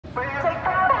Super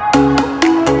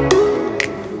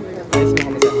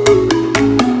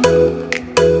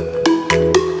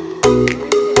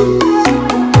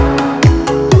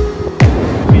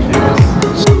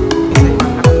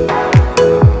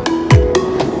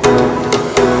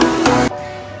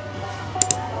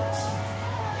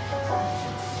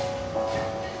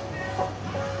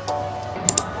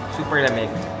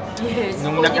lamig. Yes.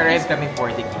 Nung nag-arrive kami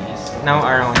 4 degrees. Now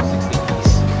around 6 degrees.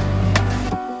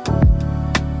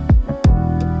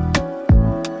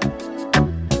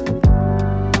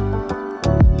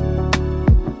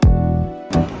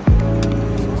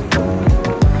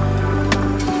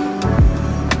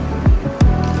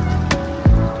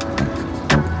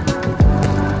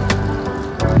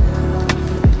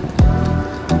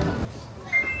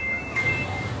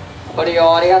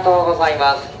 Goryou arigatou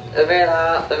gozaimasu. 梅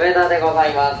田でござ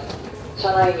います。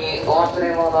車内にお忘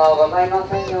れ物ございま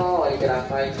せんようお降りくだ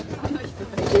さい。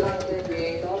一番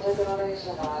席到着の電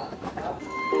車は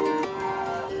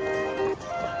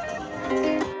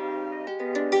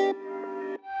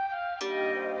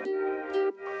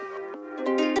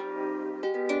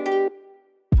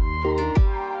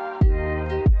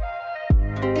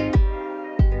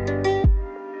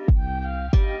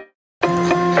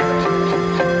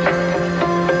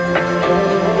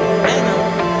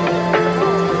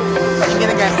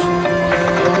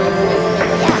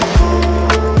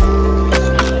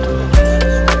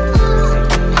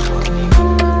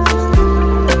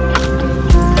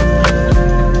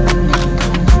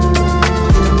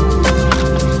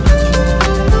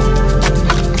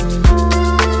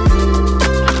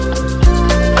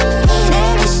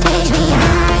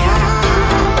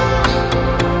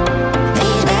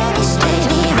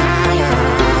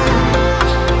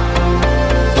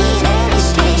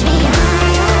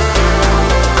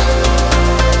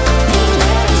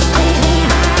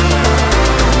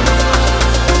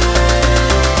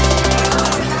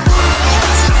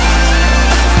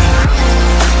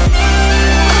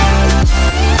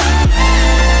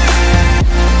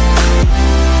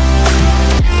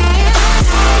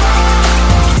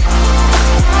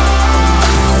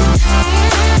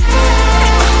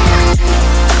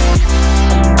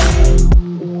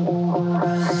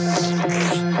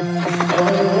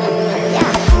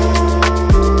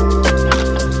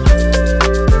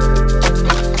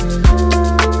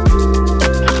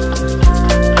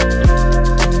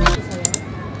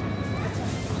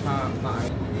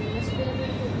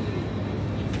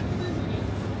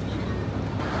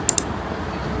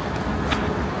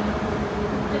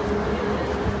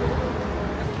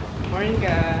Morning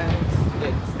guys!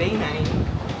 It's day 9.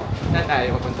 Saan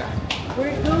tayo papunta?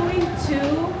 We're going to...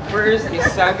 First is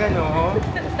Sagano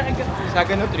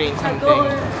Train something.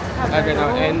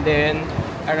 Sagano and then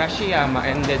Arashiyama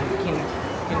and then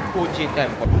Kinfuji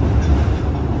Temple.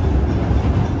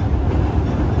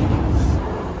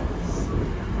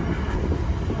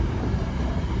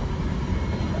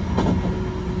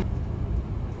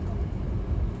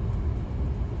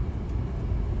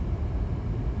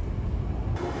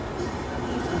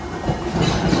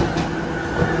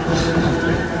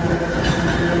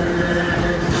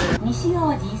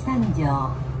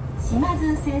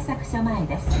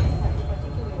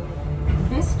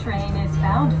 This train is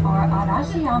bound for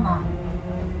Arashiyama.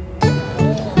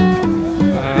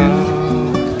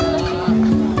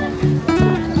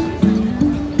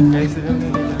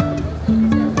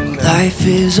 Life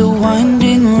is a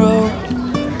winding road,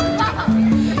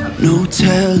 no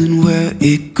telling where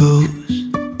it goes.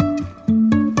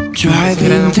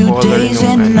 Driving through days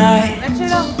and nights,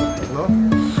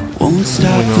 won't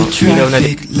stop for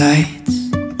traffic lights.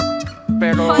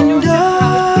 And I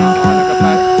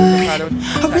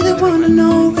really wanna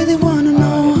know, a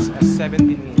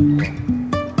 17-minute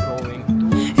going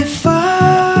to if I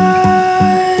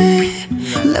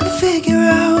will ever figure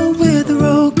out where the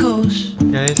road goes.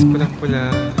 guys, pulang-pula.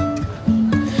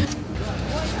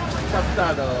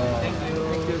 Kaptado. Thank you.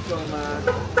 Thank you so much.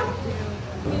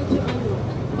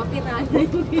 Makita na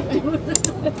yung video.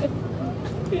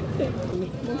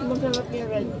 Masarap yung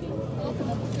Randon.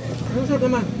 Ano sa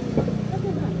naman?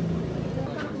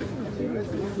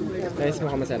 Guys,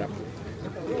 mukhang masarap.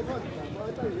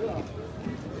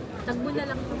 Tagbo na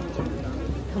lang.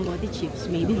 Kamote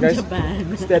chips made in Guys, Japan.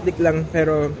 aesthetic lang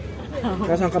pero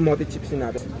kasi ang kamote chips din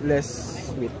natin. Less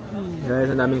sweet.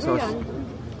 Guys, ang daming sauce.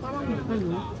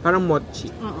 Parang mochi.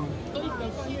 Oo.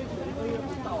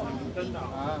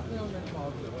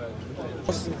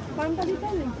 Parang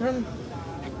palitan eh.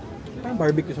 Parang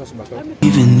barbecue sauce ba to?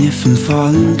 Even if I'm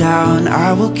falling down,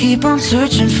 I will keep on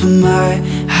searching for my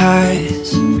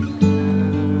highs.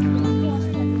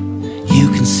 You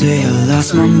can say I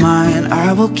lost my mind,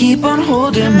 I will keep on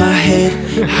holding my head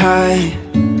high,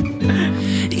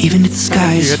 even if the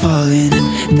sky is falling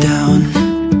down.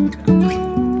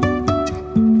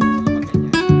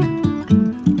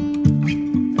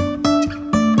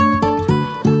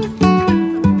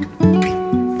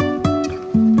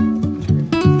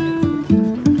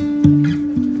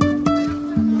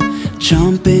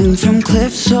 Jumping from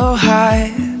cliffs so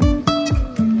high,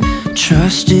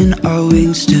 trusting our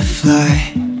wings to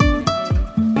fly.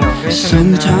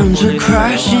 Sometimes we're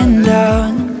crashing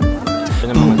down,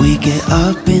 but we get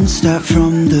up and start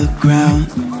from the ground.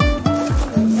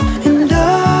 And I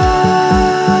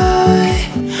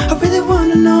really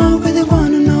wanna know,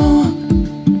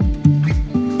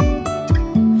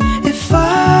 if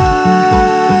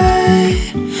I'll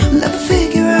ever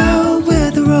figure out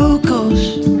where the road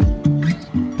goes.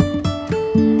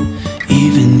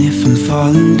 Even if I'm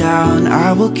falling down,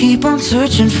 I will keep on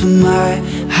searching for my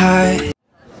high.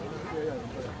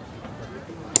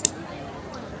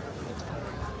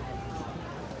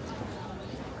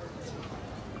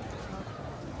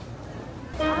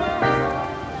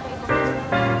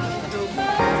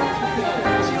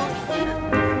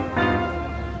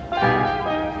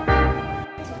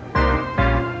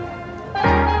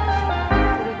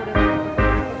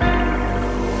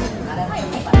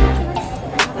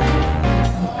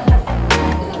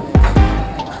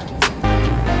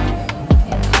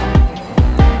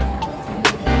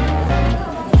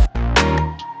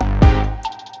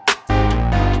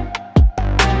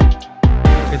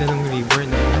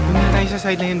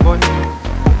 Side na yun, Bon.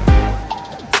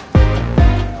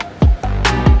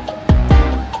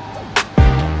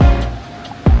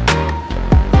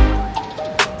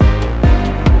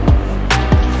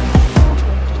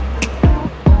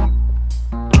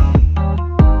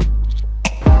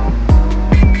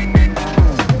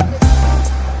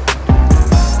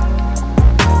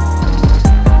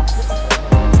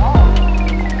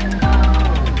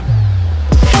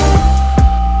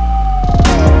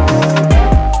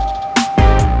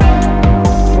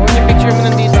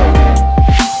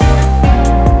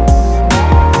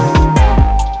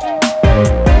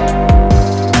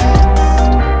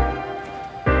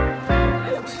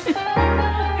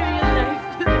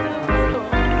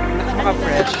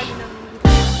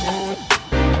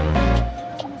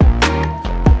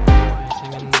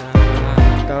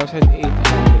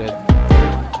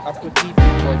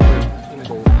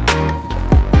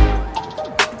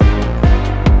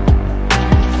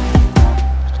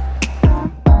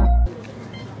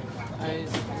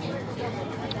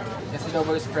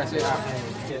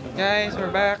 Guys, we're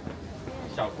back.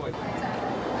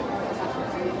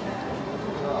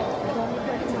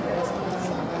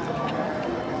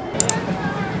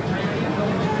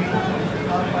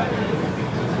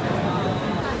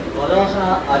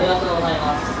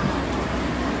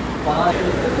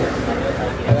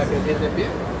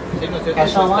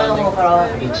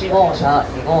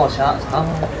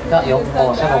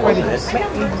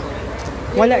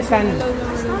 Wala stand.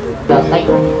 ください。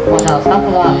校舎のスタッ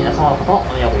フが皆様のことをお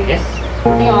見送りです。いき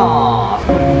まーす。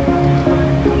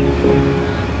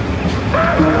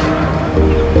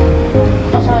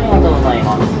ご乗車ありがとうござい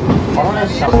ます。この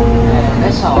列車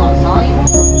は3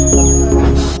位。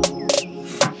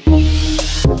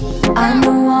I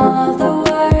know all the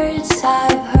words,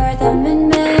 I've heard them in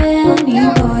many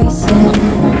voices.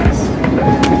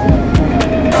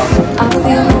 I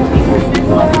feel the in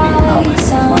your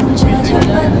eyes, I'm judging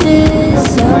but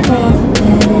disappointed.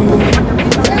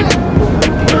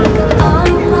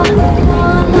 I'm not the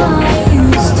one I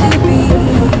used to be.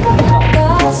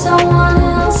 Got someone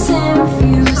else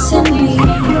infusing me.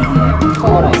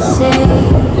 Say,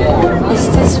 is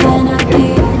this when I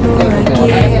give or I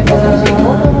give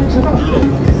up?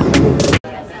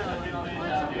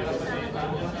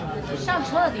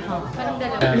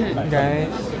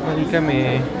 Guys, mali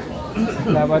kami.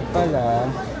 Dapat pala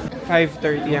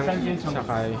 5:30 ang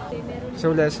sakay.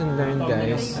 So lesson learned,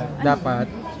 guys.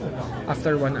 Dapat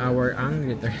after 1 hour ang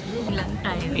return.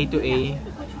 A to A.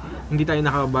 Hindi tayo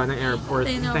nakababa ng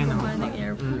airport. Hindi tayo nakababa ng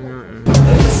airport.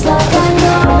 It's like I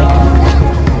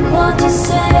know what to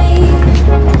say,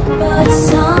 but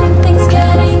something's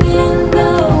getting in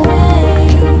the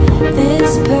way.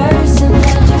 This person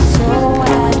that you so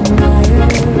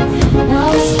admire,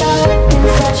 now stuck in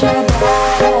such a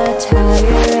bad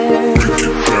attire.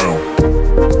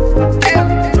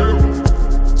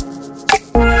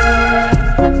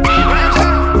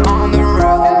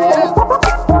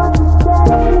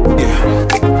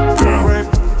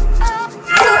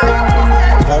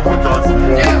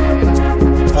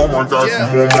 Do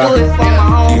it for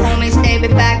my own homies, they be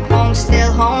back home,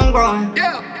 still homegrown.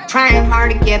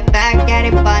 hard to get back at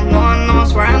it, but no one knows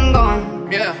where I'm going.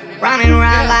 Yeah. Running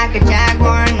around like a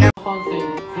jaguar. No.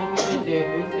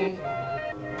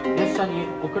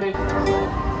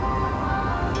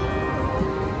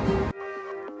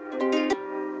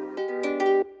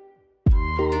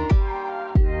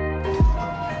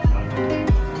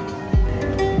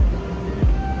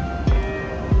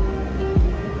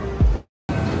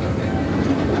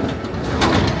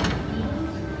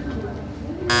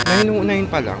 Unahin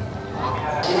pa lang.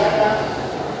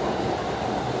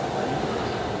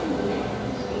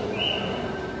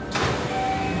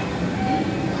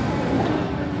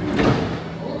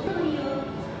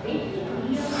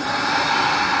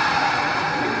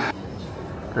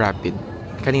 Rapid.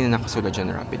 Kanina nakasulat dyan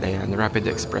Rapid. Ayan, Rapid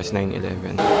Express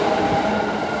 911.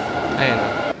 Ayan.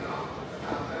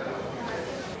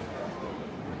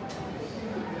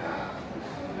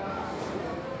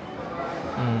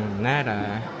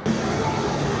 Nara.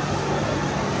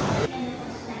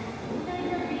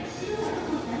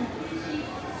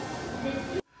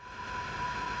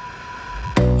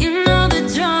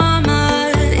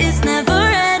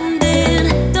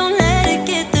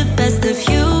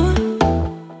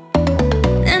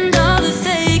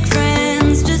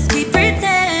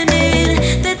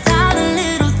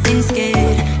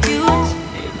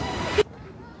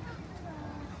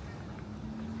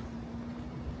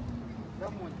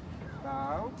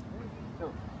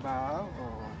 Bow.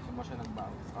 Oh, sumo siya ng bow.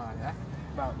 Ah, yeah.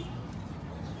 Bow.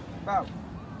 Bow.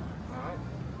 Ah,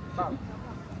 bow.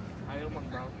 Ayaw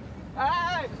mag-bow.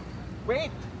 Ay! Wait!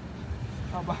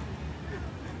 Oh, bow.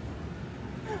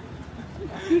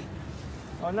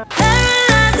 Oh, na.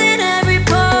 Paralyzing every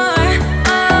pore.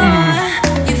 Oh,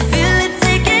 you feel it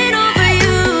taking over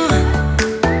you.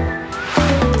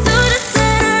 To the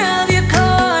center of your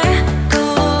core.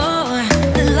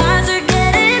 The lies are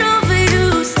getting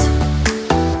overused.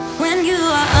 When you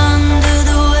are under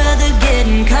the weather,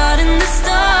 getting caught in the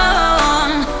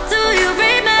storm. Do you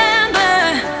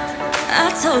remember? I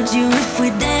told you if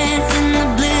we dance in the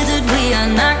blizzard, we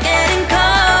are not getting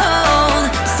cold.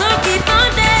 So keep on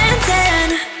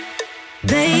dancing,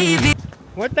 baby.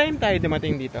 What time tayo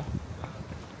dumating dito?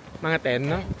 Mga 10,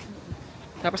 no?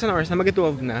 Tapos ano oras na?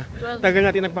 Mag-12 na. 12. Tagal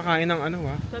natin nagpakain ng ano,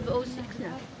 ha? 12:06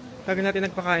 na. Tagal natin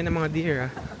nagpakain ng mga deer, ha?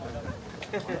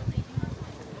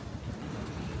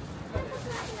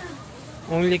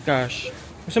 Only cash.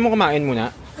 Gusto mo kumain muna?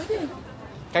 Pwede.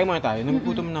 Kain muna tayo.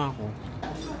 Nagugutom na ako.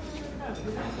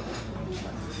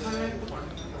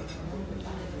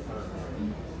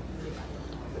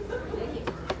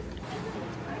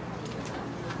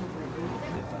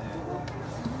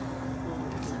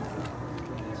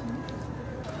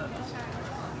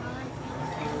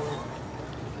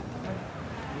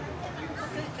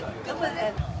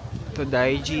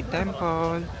 Todai-ji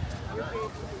Temple.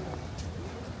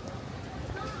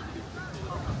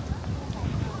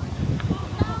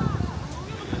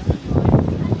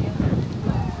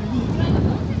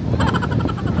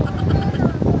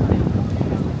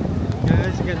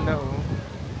 Guys, ganda oh.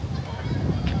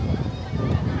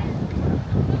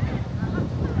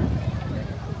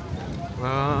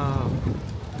 Wow.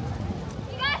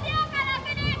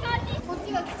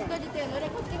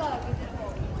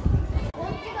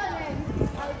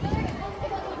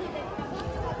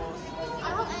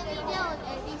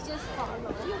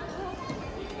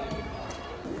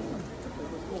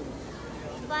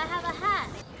 But I have a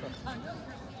hat.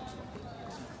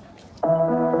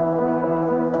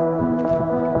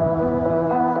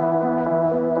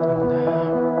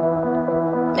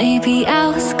 Maybe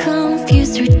I was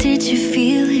confused, or did you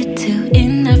feel it too?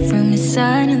 In that room, it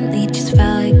suddenly just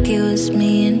felt like it was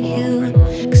me and you.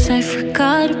 Cause I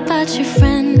forgot about your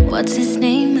friend. What's his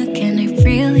name again? I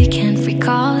really can't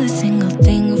recall a single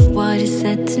thing of what he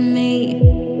said to me.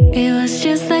 It was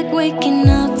just like waking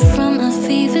up from a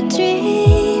fever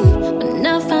dream. When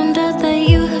I found out that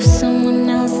you have someone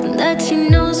else and that she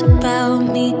knows about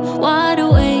me. What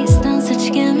a waste on such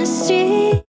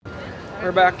chemistry.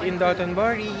 We're back in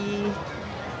Dotonbori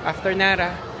after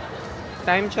Nara.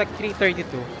 Time check 3:32.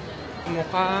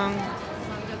 Mukhang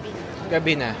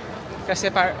gabi na.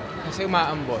 Kasi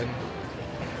umaambon.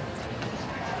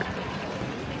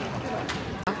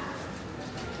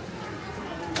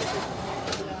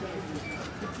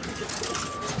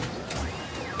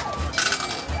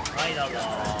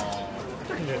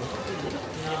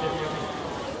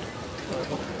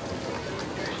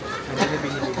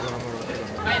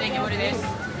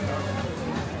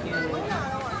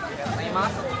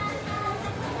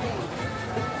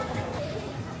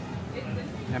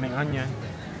 Daming onion.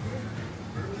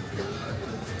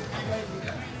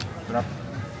 Sarap.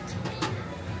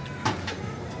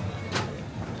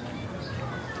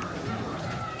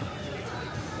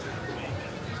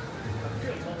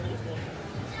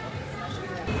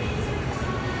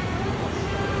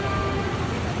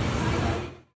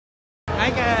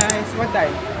 What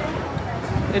time?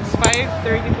 It's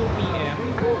 5:32 p.m.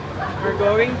 We're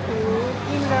going to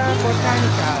TeamLab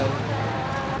Botanical.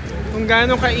 Kung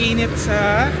gaano kainit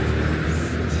sa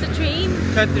train.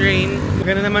 Sa train.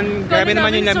 Gano'n naman, grabe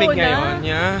naman yung lamig ngayon.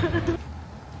 Yeah.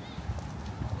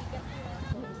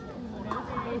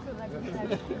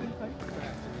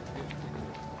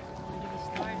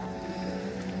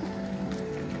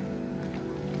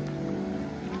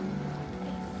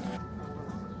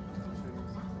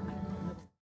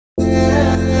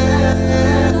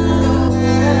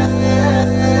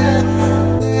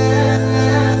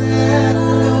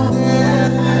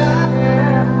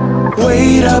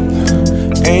 Wait up,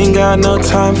 ain't got no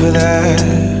time for that.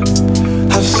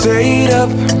 I've stayed up,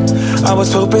 I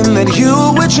was hoping that you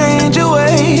would change your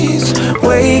ways.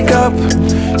 Wake up,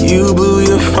 you blew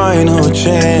your final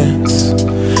chance.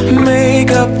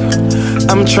 Make up,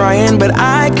 I'm trying but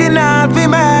I cannot be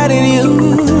mad at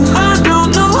you. I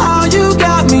don't know how you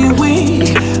got me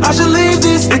weak, I should leave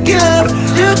this to give.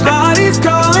 Your body's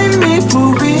calling me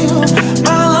for real,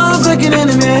 my love's like an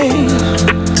enemy.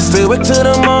 Stay awake till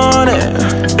the morning,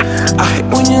 I hate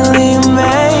when you leave me,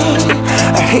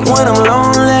 I hate when I'm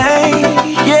lonely.